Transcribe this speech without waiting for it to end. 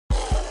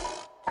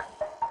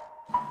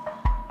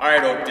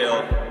Alright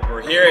Oakdale,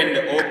 we're here in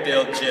the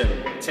Oakdale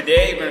gym.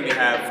 Today we're going to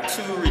have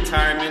two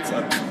retirements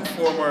of two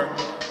former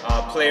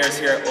players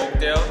here at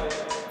Oakdale.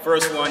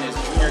 First one is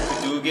Junior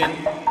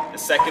Cadougan, the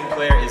second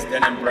player is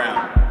Denham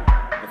Brown.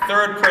 The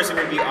third person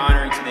we'll be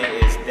honoring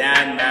today is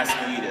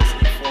Mascalidis,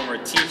 a former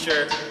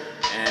teacher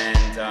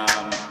and a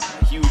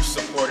huge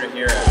supporter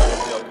here at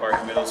Oakdale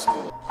Park Middle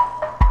School.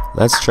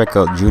 Let's check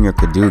out Junior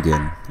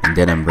Cadougan and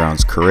Denham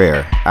Brown's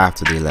career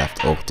after they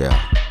left Oakdale.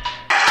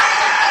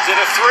 Is it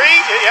a three?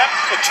 Yep,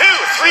 a two,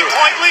 a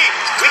three-point lead.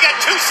 We got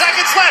 2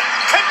 seconds left.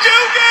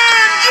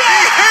 Cadougan! He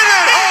hit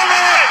it! Home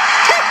run!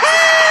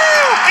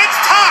 It's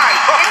tied!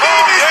 The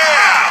game is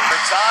now!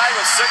 They're tied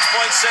with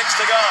 6.6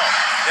 to go.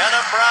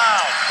 Denham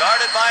Brown,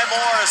 guarded by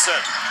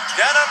Morrison.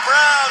 Denham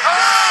Brown,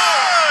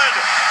 good!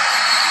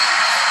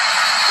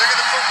 They're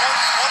going to put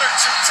one or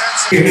 2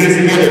 tenths. It is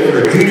together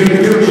for Junior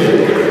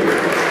Cadougan.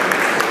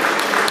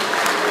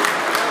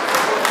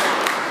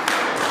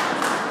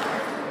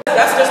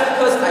 That's just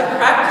because I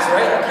practiced,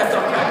 right? I kept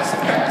on practicing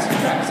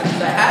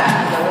because I had to,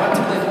 because I wanted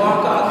to play ball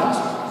in college.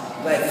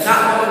 Like, not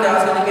knowing that I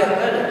was going to get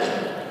better.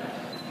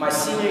 My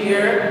senior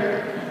year,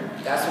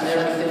 that's when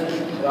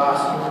everything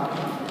lost.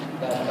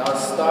 Like, I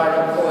was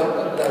starting point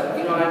guard, like,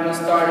 you know what I mean?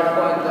 Starting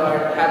point guard,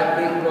 had a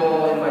big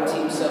role in my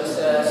team's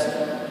success.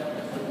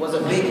 Was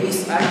a Big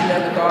East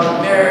academic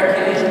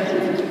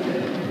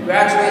All-American.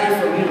 Graduated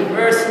from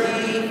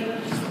university,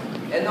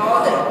 and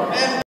all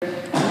that. I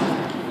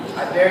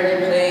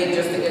barely played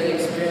just to get the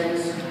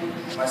experience.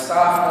 My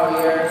sophomore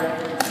year,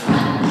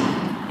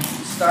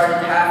 started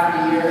half the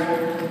year,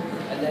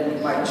 and then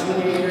my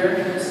junior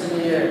year,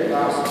 senior year,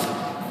 lost.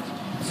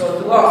 So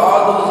throughout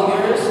all those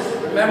years,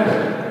 remember,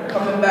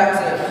 coming back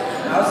to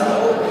when I was in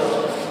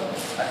Oakdale,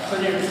 I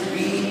couldn't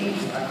read,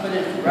 I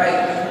couldn't write,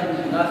 I couldn't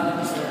do nothing.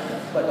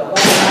 But the whole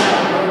time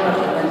I'm building up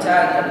the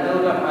mentality, I'm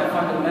building up my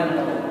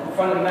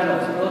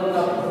fundamentals, building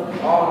up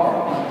all that,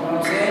 you know what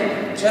I'm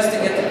saying? Just to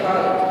get to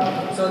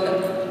college. So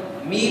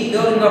me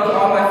building up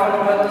all my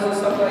fundamentals and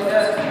stuff like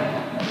that,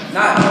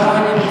 not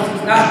knowing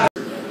it, not.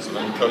 So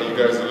let me tell you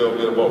guys a little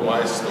bit about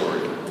my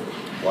story.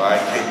 Why I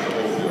came to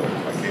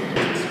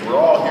Oakdale. We're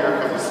all here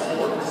because of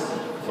sports.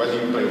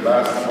 Whether you play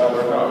basketball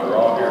or not, we're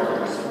all here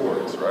because of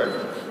sports, right?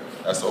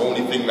 That's the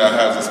only thing that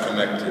has us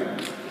connected.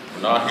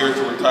 We're not here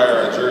to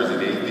retire our jersey.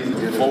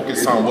 They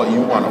focus on what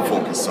you want to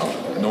focus on.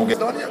 And don't get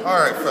done yet. All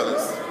right,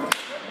 fellas. All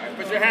right,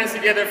 put your hands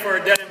together for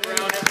Denham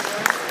Brown.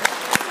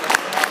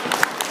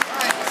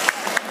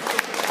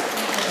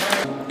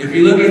 If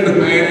you look at the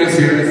banners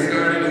here, it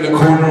started in the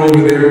corner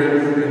over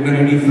there in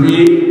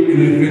 '93,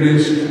 and it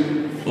finished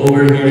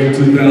over here in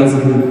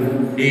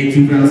 2008,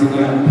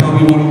 2009.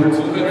 Probably won over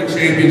 200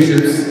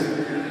 championships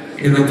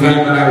in the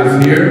time that I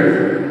was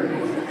here,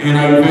 and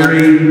I'm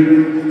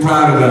very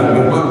proud of that.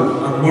 But what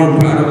I'm more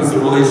proud of is the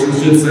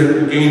relationships I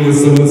gained with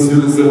some of the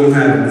students that we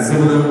had.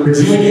 Some of them were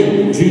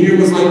Junior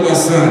was like my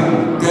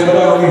son. Dad I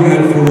only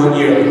had for 1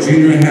 year, but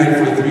Junior I had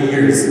for 3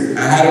 years. I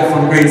had him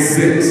from grade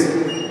 6.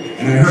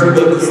 And I heard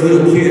about this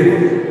little kid,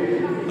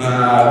 a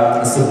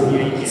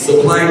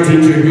supply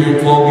teacher here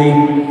told me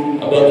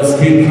about this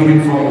kid coming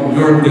from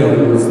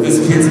Oakdale. This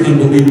kid's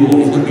unbelievable.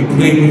 He's going to be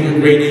playing with your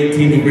grade 8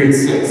 team in grade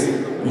 6.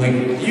 I'm like,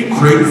 are you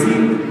crazy?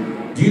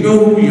 Do you know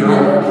who we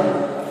are?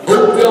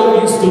 Oakdale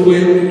used to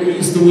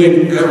win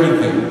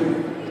everything.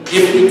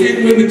 If we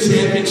didn't win the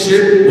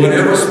championship,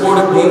 whatever sport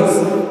it was,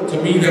 to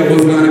me that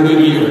was not a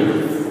good year.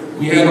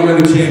 We had to win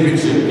the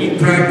championship. We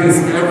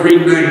practiced every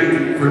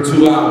night for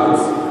 2 hours.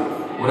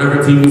 Whatever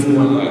team was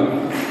going on.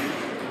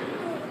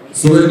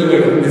 So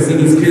anyway, I said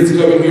this kid's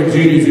coming here,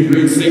 Junior's in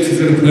grade 6, he's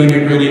going to play in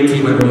your grade 8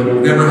 team. I go,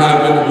 never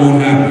happened, it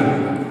won't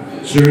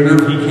happen. Sure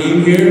enough, he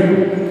came here.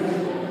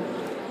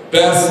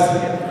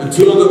 The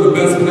 2 of the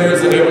best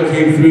players that ever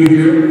came through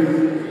here.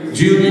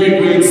 Junior in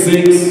grade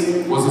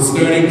 6 was a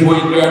starting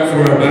point guard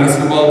for our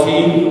basketball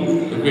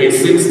team, the grade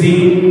 6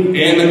 team,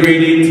 and the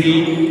grade 8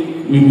 team.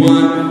 We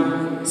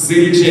won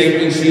city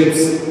championships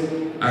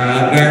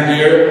that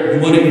year. We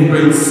won it in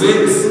grade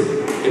 6.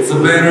 It's a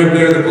banner up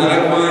there, the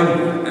black one,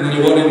 and then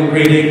he won it in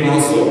grade 8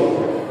 also.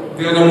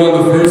 Then I won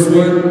the first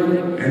one,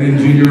 and then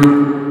Junior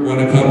won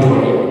a couple of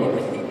them.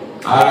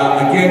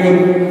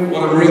 Again,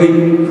 what I'm really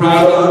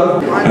proud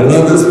of, I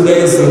love this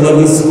place, I love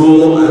this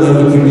school, I love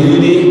the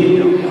community,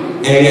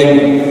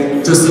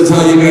 and just to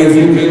tell you guys,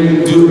 you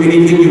can do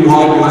anything you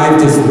want in life,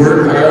 just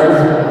work hard.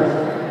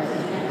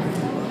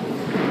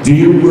 Do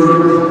you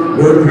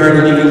work hard,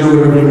 and you can do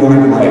whatever you want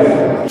in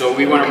life. So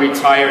we want to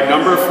retire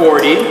number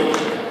 40.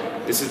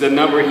 This is the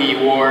number he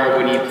wore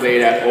when he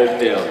played at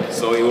Oakdale.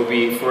 So he will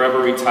be forever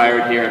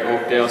retired here at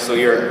Oakdale. So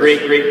your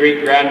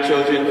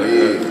great-great-great-grandchildren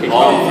can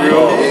come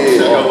through.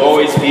 He'll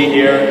always be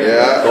here.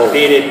 Yeah.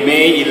 Dated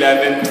May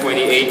 11,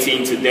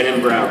 2018 to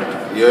Denham Brown.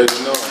 Yeah,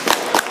 you know.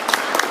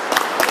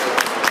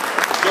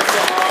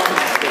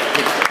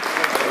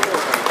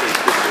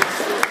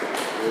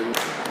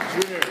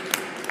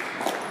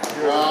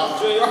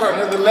 One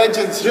of the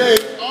legends, Jay.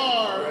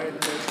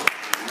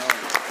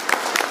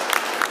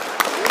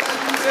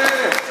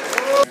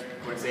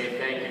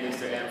 Thank you,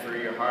 Mr. M, for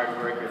your hard hard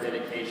work, your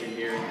dedication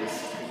here in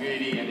this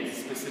community and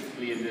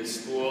specifically in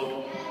this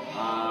school.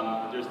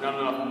 There's not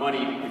enough money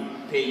that can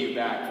pay you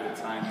back for the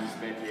time you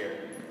spent here.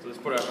 So let's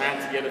put our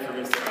hands together for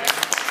Mr. M.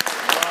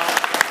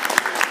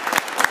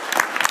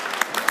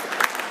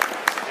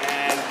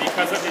 And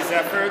because of his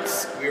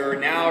efforts, we are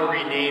now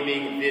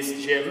renaming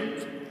this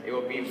gym. It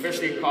will be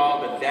officially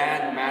called the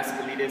Dan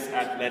Mascalidis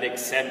Athletic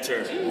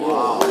Center.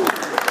 Wow.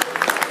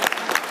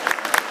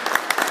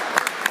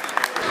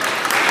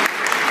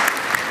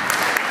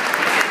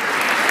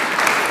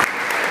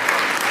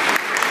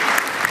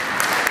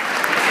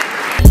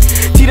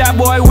 That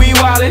boy, we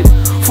wildin'.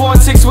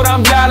 4-6 what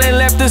I'm dialing.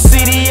 Left the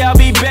city, I'll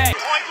be back.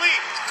 Point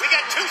lead. We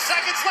got 2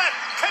 seconds left.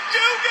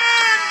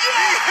 Cadougan! Yeah!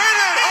 He hit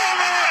it! Home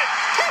run!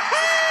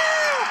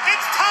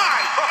 It's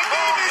tied. The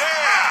game is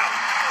out.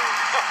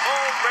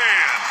 Oh,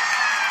 man.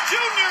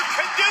 Junior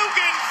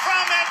Cadougan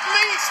from at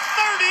least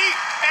 30,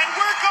 and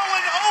we're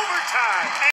going overtime.